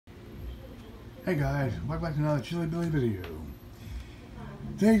Hey guys, welcome back to another Chili Billy video.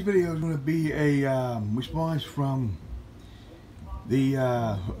 Today's video is going to be a response from the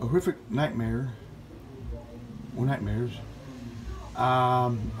horrific nightmares.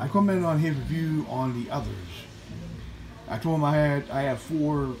 I commented on his review on The Others. I told him I have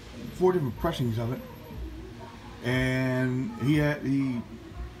four different pressings of it, and he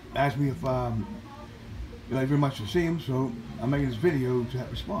asked me if I'd like very much to see him, so I'm making this video to that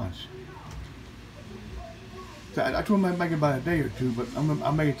response. So I told him I'd make it about a day or two, but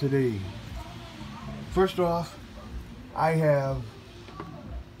I'll make it today. First off, I have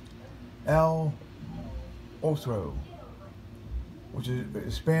El Otro, which is a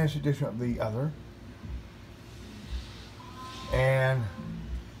Spanish edition of The Other. And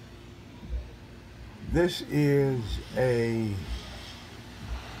this is I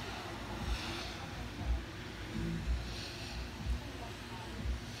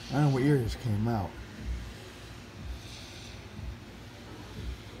don't know what year this came out.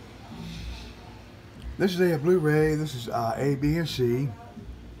 This is a Blu-ray. This is A, B, and C.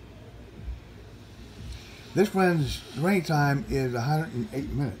 This one's running time is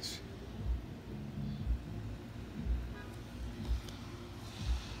 108 minutes.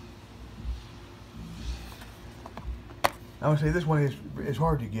 I would say this one is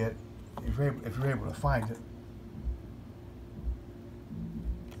hard to get if you're able to find it.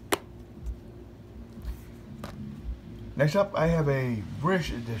 Next up, I have a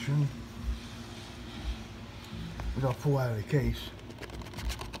British edition, which I'll pull out of the case.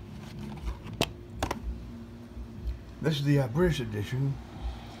 This is the British edition.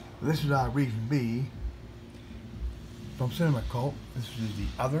 This is Region B from Cinema Cult. This is The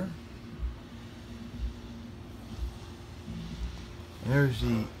Other. And there's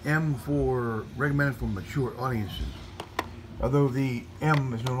the M for recommended for mature audiences, although the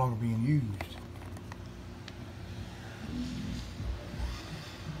M is no longer being used.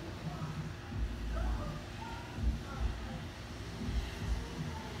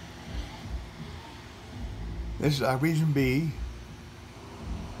 This is Region B.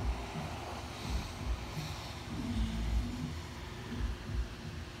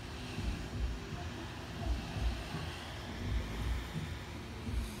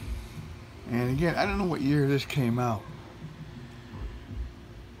 And again, I don't know what year this came out.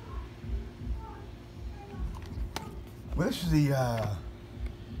 Well, this is the,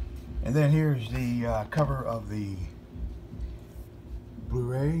 and then here's the cover of the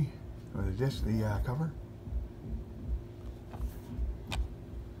Blu-ray, or the disc, the cover.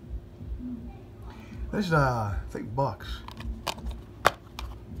 This is a thick box,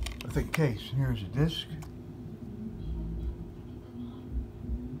 a thick case. Here's the disc.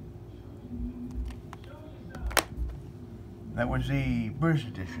 That was the British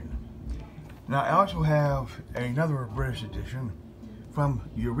edition. Now I also have another British edition from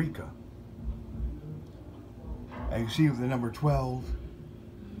Eureka. As you can see with the number 12.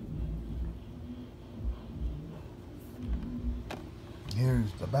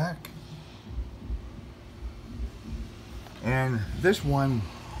 Here's the back. And this one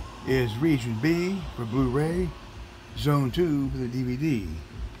is Region B for Blu-ray, Zone 2 for the DVD.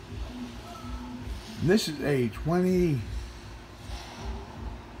 And this is a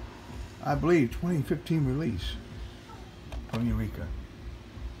 2015 release from Eureka.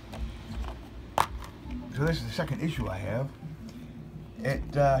 So this is the second issue I have.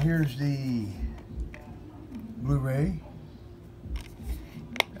 Here's the Blu-ray.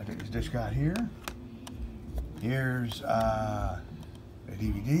 I think this disc out here. Here's a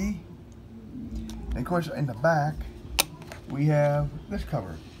DVD. And of course, in the back, we have this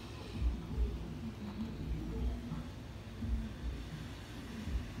cover.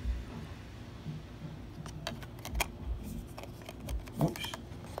 Oops.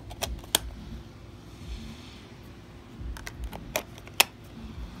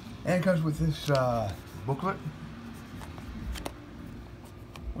 And it comes with this booklet,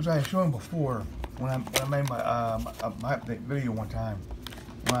 which I had shown before when I made my my update video one time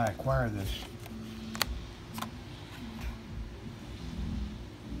when I acquired this.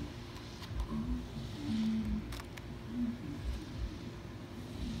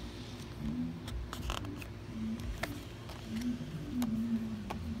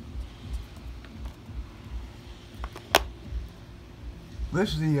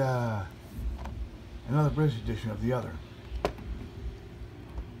 This is the another British edition of The Other.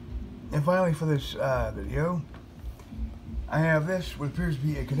 And finally, for this video, I have this, what appears to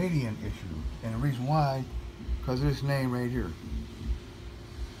be a Canadian issue, and the reason why, because of this name right here,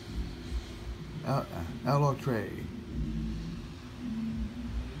 El Otro.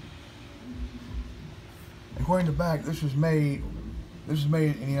 According to the back, this is made in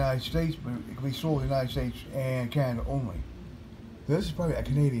the United States, but it can be sold in the United States and Canada only. So this is probably a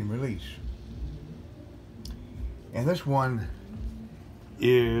Canadian release. And this one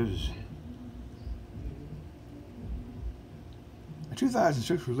is a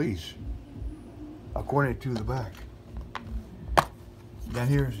 2006 release, according to the back. Down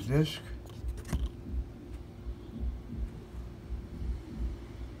here is the disc.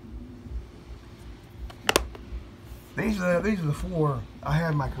 These are the four I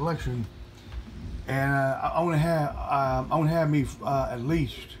have in my collection, and I want to have me at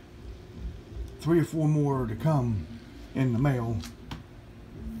least 3 or 4 more to come in the mail,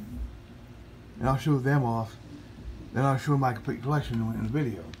 and I'll show them off. Then I'll show my complete collection in the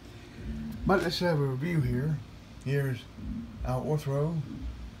video. But let's have a review here. Here's Al Orthro,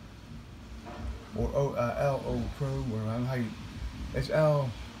 or Al Orthro, or I don't know how you. It's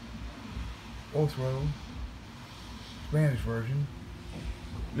Al Orthro, Spanish version.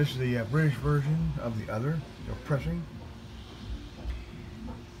 This is the British version of the other, the pressing.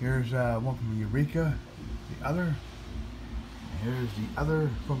 Here's one from Eureka, the other. And here's the other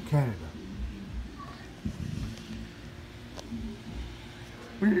from Canada.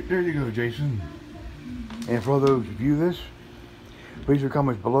 There you go, Jason. And for all those who view this, please leave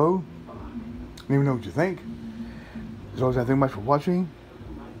comments below. Let me know what you think. As always, I thank you much for watching.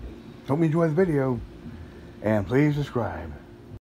 Hope you enjoyed the video, and please subscribe.